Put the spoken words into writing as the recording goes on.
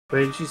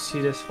Where did you see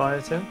this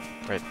fire, Tim?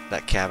 Right,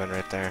 that cabin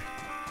right there.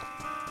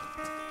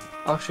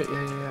 Oh shit, yeah,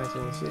 I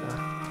didn't see that.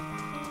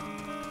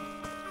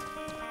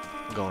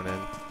 I'm going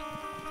in.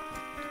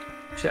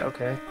 Shit,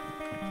 okay.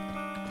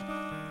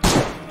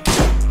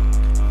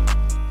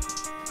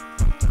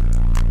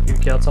 You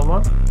killed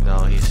someone?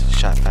 No, he's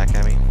shot back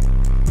at me.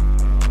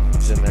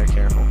 He's in there,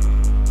 careful.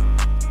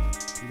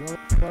 You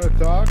don't want to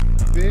talk,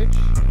 bitch?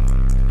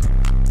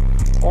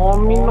 Oh,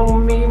 me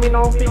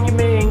no piggy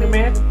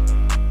man.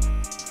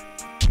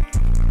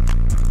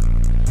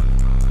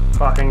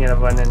 Fucking gonna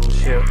run in and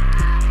shoot.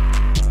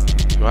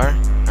 You are?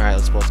 Alright,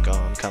 let's both go.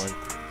 I'm coming.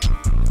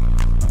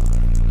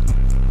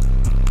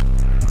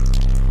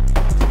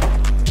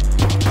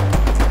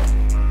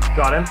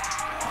 Got him.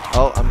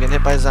 Oh, I'm getting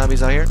hit by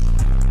zombies out here.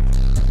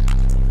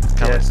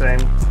 Coming. Yeah, same.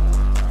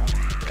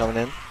 Coming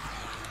in.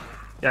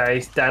 Yeah,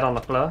 he's dead on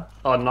the floor.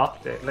 Or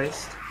knocked at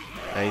least.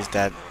 Yeah, he's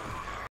dead.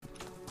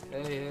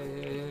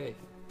 Hey.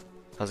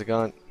 How's it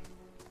going?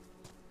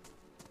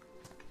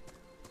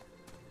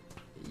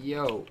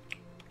 Yo,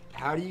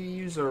 how do you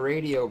use a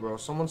radio, bro?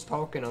 Someone's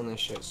talking on this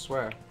shit,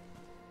 swear.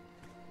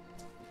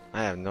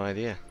 I have no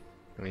idea.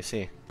 Let me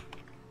see.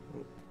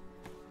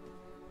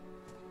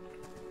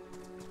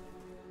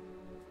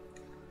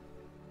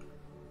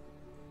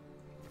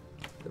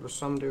 There was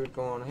some dude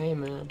going, hey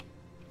man.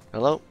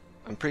 Hello?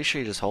 I'm pretty sure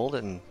you just hold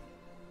it and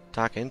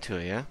talk into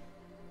it, yeah?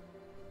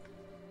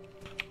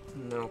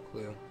 No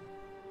clue.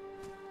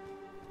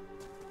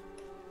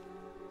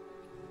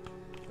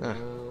 Huh.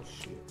 Oh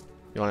shit.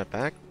 You want it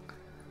back?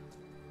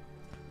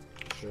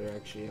 Sure,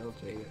 actually, I'll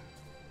take it.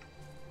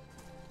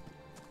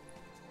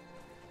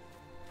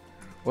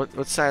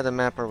 What side of the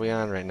map are we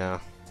on right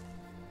now?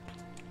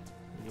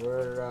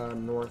 We're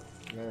north,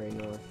 very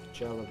north,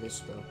 Chela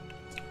Vista.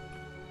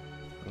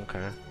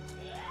 Okay.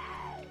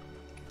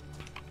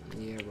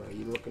 Yeah, bro.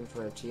 You looking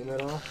for a team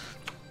at all?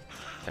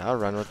 Yeah, I'll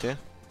run with you.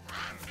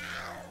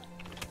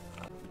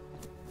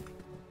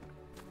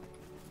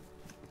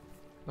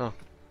 Oh,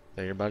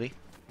 there your buddy.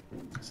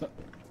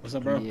 What's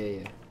up, bro?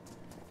 Yeah.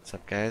 What's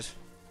up, guys?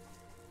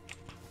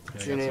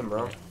 What's your name,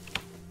 bro?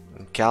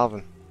 I'm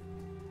Calvin.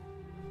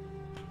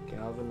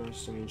 Calvin,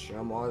 nice to meet you.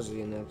 I'm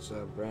Auzey, and that's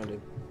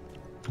Brandon.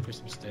 Here's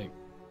some steak.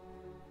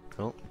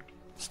 Oh,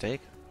 steak?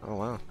 Oh,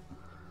 wow.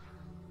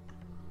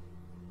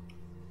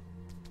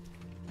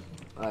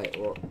 Alright,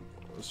 well,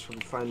 let's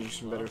find you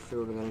some better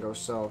food and then go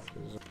south.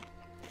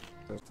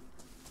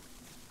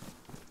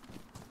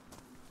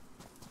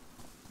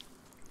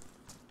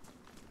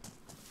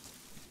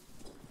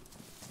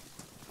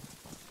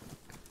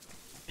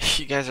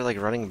 You guys are like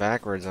running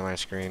backwards on my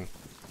screen.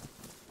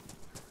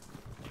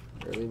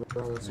 Really,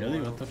 bro? That's Really?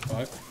 wild. What the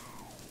fuck?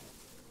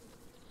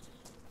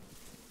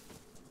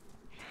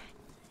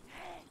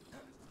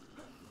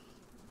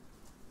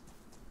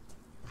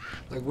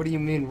 Like, what do you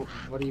mean?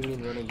 What do you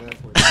mean running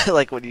backwards?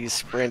 Like when you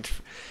sprint,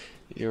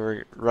 you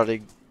were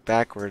running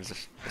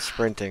backwards,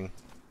 sprinting.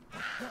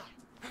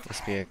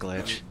 Must be a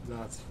glitch.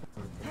 That's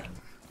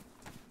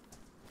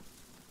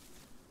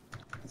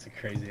That's a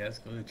crazy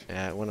ass glitch.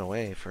 Yeah, it went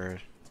away for...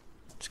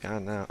 It's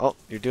gone now. Oh,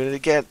 you're doing it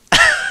again!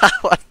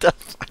 What the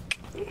fuck?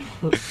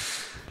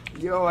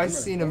 Yo, I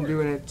seen him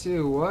doing it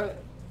too.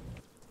 What?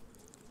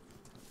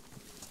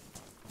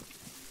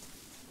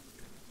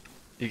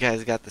 You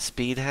guys got the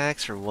speed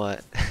hacks or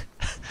what?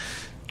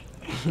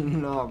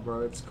 No,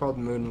 bro. It's called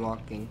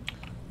moonwalking.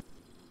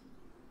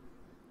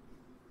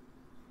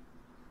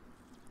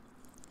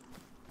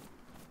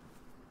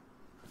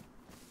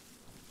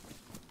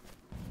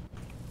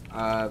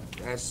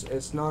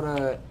 It's not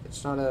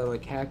a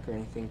like hack or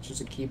anything. It's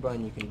just a key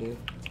button you can do.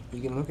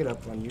 You can look it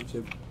up on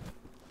YouTube.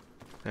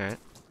 Alright.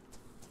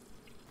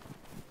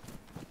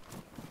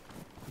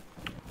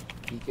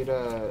 We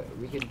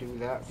could do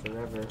that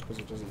forever because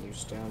it doesn't use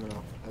stamina.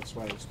 That's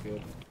why it's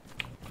good.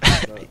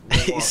 Are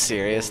you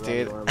serious,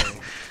 dude?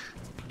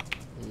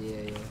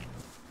 Yeah.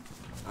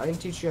 I can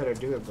teach you how to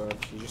do it, bro.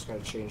 You just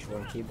gotta change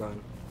one key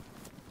button.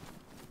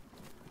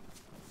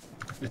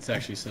 It's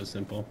actually so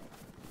simple.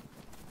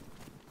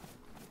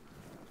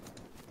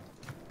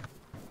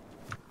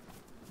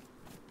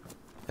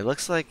 It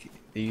looks like...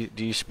 do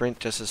you sprint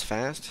just as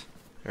fast?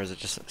 Or is it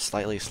just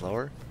slightly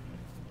slower?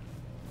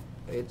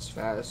 It's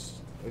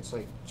fast. It's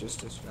like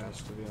just as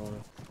fast, to be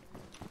honest.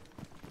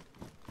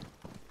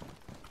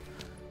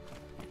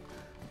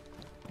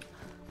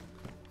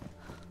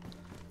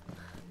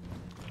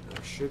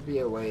 There should be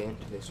a way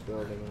into this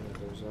building when it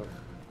goes up.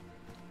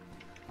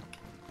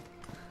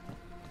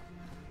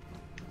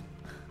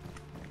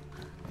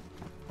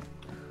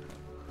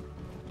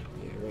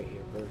 Yeah, right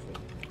here, perfect.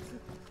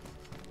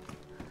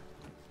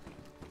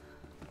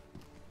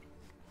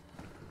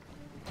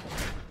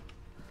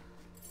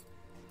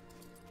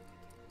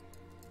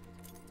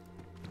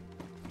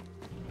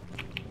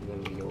 And then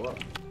we go up.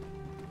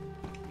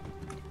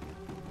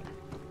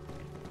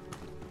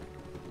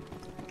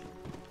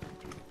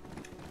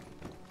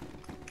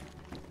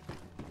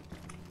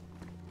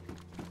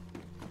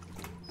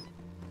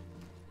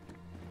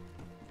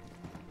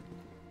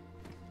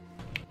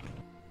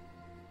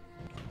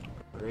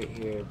 Right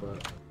here,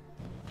 but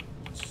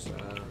It's a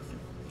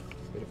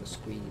bit of a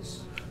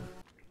squeeze.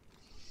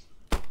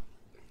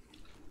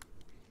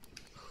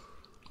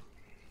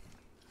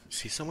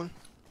 See someone?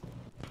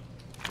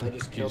 I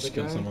just killed a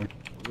guy. someone.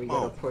 We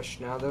gotta push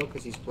now though,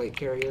 because he's plate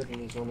carrier and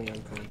he's only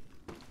uncon.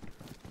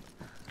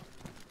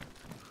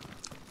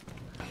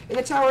 In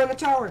the tower, in the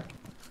tower!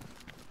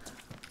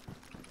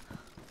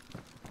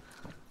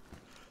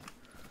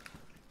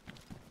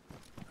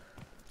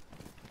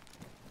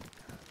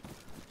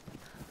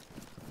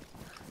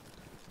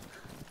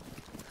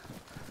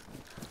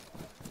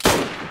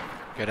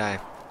 Good eye.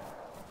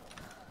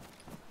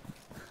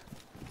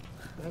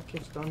 That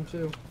kid's done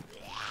too.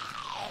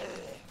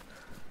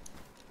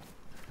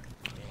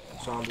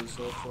 Zombies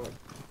so far.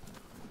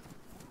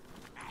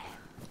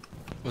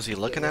 Was he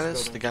looking at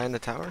us, the guy in the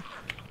tower?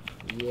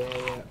 Yeah,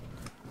 yeah.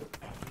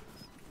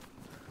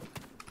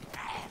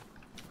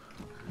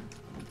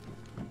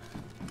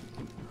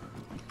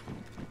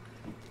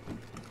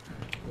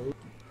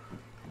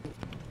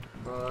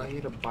 I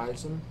hit a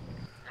bison.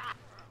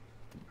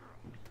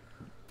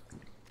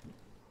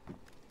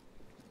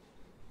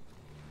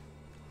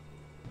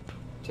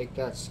 Take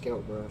that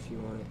scout, bro, if you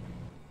want it.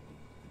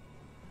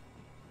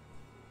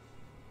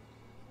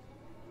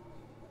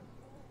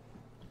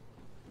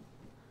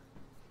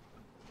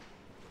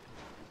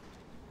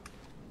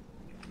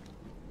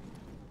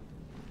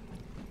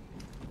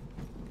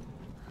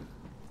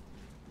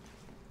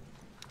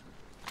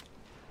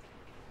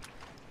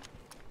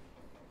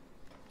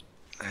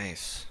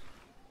 Nice.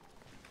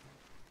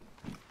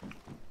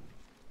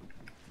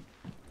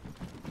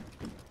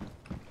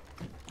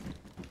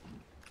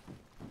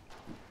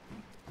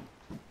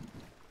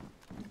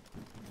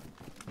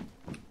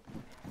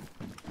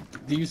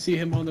 Do you see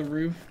him on the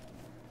roof?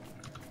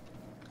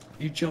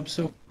 You jumped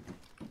so...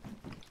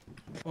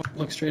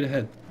 Look straight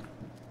ahead.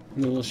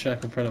 In the little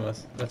shack in front of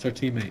us. That's our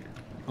teammate.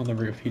 On the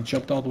roof. He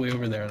jumped all the way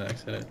over there on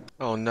accident.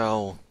 Oh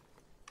no.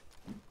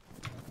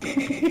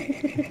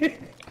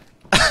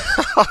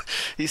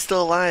 He's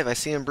still alive. I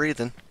see him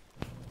breathing.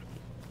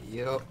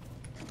 Yep.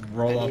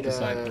 Roll I off need the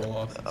side. a- Roll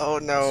off. Oh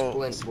no.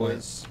 Splint,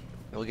 boys.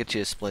 We'll get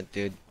you a splint,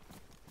 dude.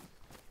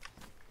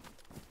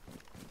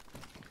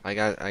 I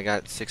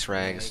got 6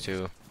 rags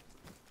too.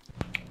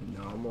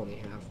 No, I'm only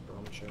half, bro.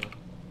 I'm chill.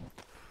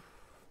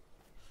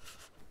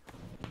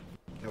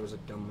 That was a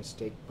dumb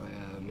mistake by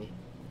me.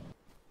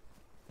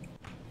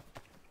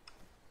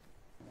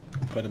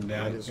 Put him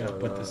down. Might as Gotta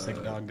well, put the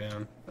sick dog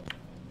down.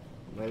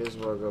 Might as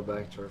well go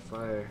back to our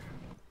fire.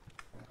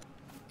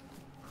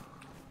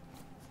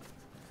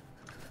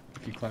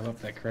 If you climb up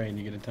that crane,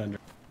 you get a tundra.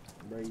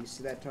 Bro, you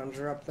see that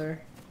tundra up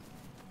there?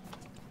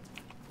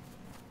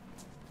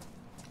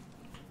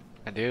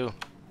 I do.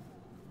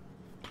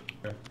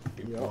 You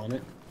Yep. on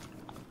it?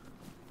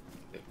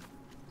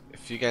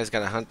 If you guys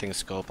got a hunting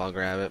scope, I'll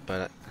grab it,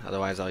 but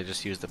otherwise I'll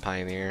just use the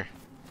Pioneer.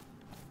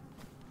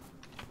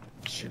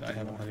 Shit, I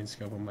have a hunting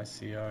scope on my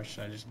CR.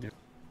 Should I just do it?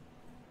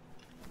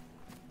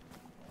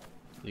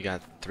 You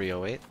got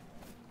 308?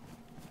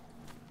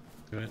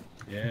 Do it?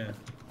 Yeah.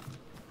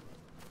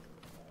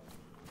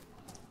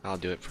 I'll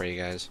do it for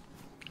you guys.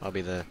 I'll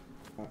be the...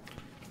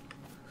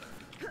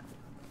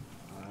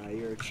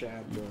 You're a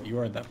Chad, bro. You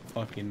are the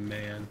fucking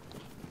man.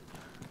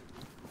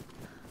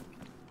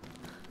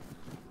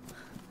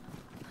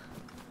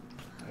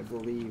 I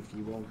believe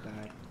you won't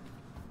die.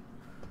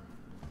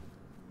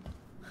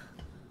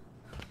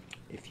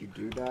 If you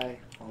do die,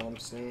 all I'm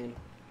saying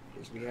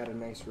is we had a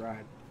nice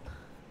ride.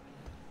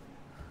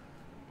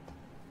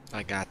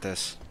 I got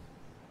this.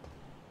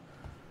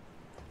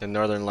 The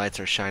northern lights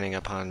are shining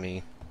upon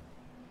me.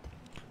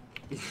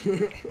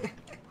 You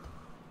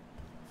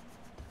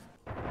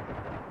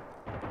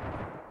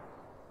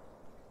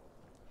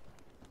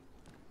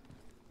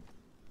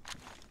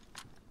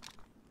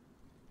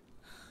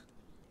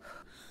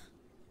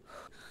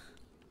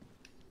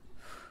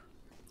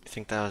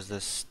think that was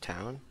this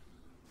town?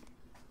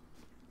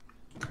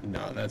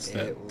 No, that's It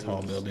that tall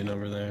was- building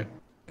over there.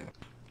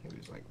 It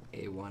was like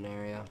A1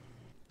 area.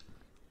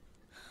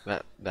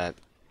 That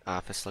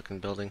office looking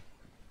building?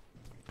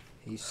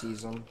 He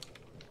sees them.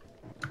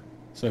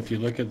 So if you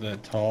look at the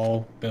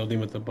tall building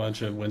with a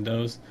bunch of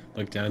windows,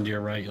 look down to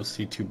your right, you'll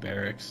see 2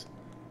 barracks.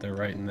 They're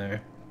right in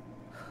there.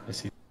 I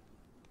see.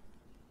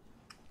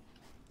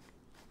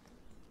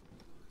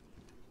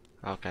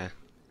 Okay.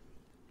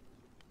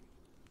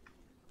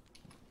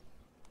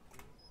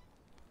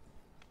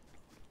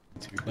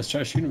 Let's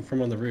try shooting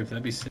from on the roof.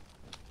 That'd be sick.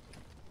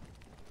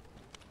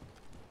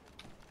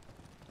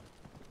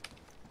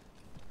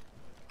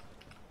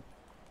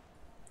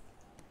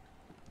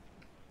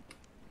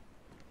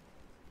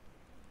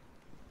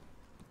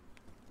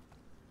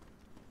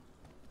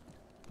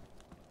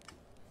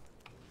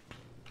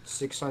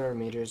 $600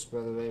 meters, by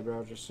the way,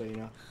 bro, just so you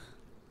know.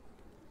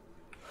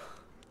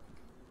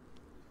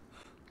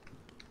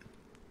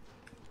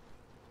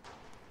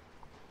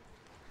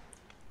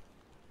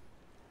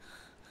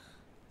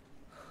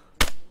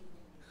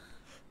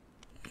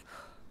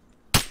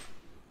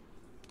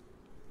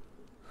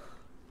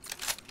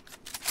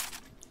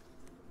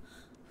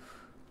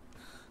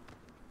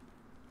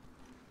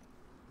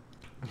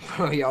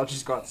 Bro, y'all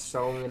just got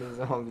so many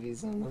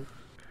zombies on them.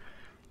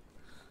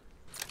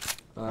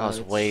 I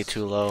was way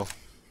too low.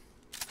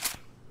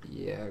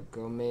 Yeah,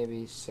 go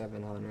maybe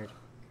 700.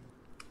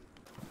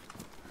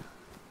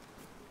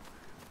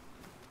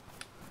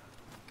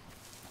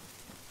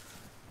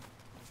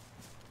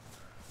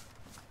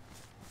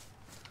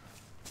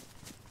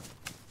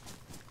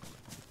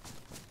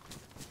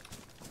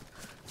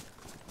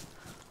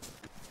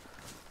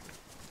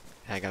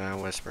 I got on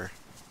a whisper.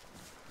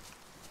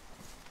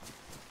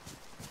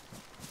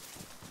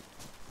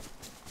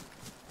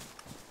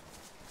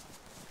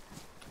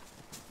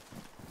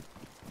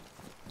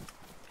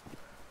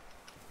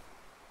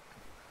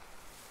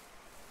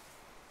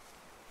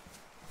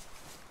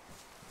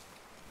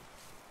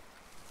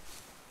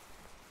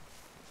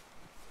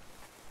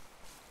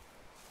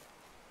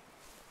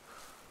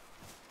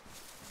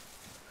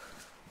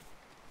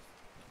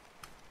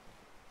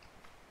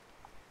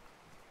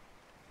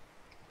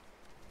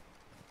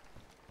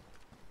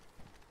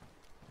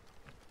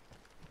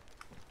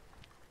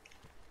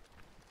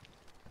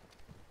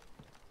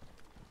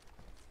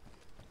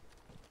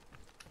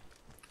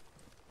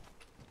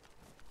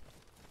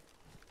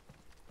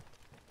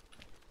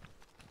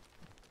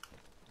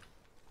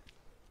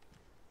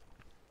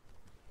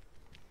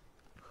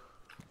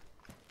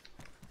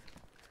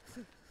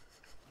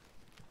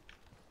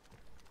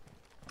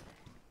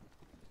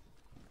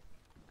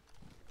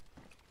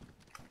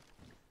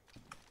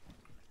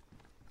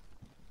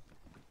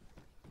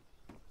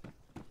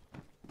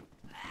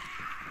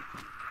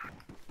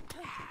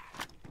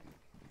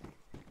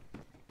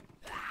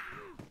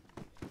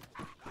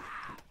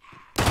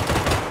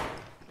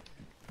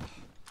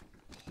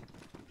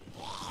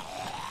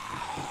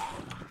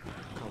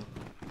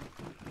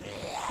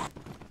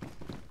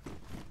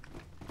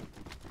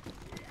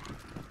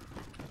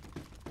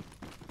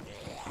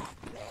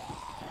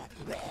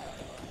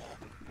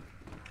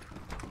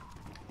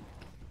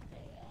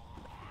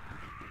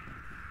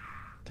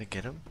 Did I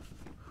get him?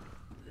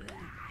 Yeah,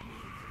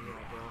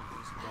 bro,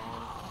 he's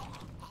gone.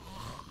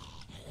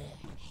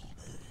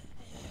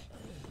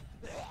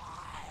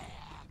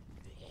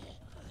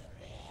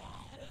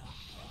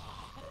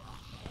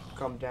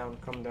 Come down,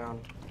 come down.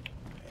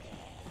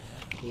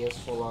 He is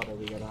full auto,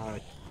 we gotta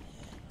hide.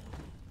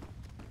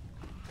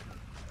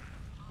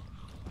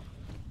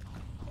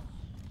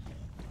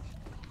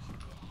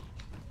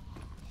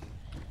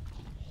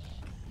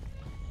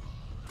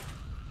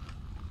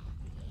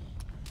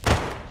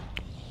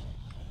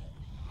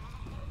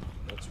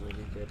 That's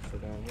really good for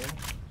down here.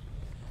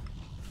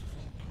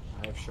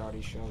 I have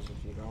shoddy shells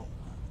if you don't.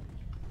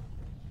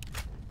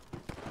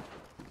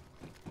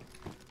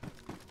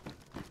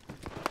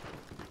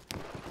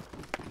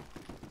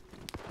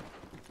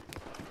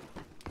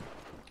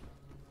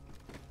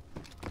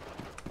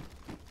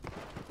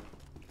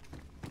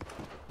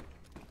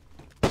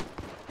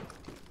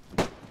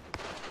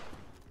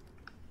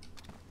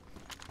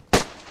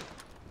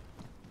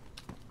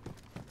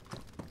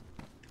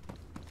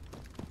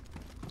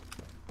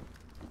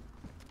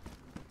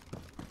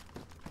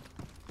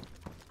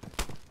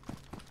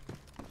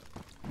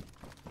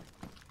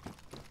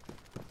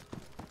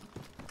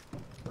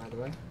 By the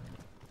way.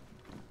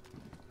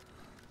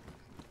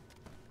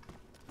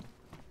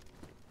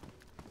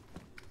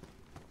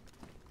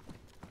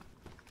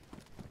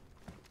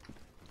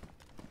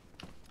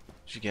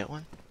 Did you get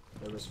one?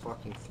 There was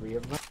fucking 3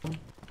 of them.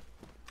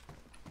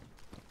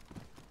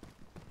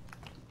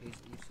 You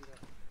see that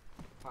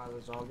pile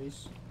of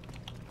zombies?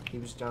 He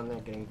was down there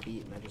getting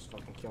beat and I just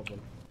fucking killed him.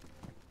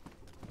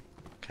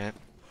 Okay.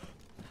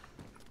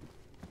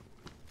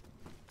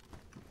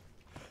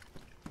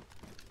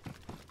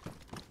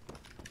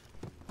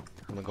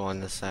 I'm gonna go on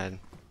this side.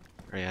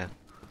 Or yeah.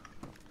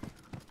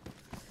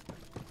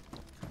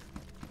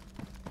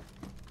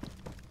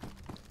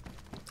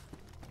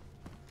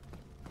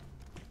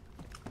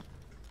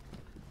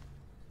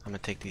 I'm gonna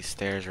take these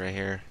stairs right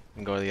here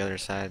and go to the other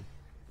side.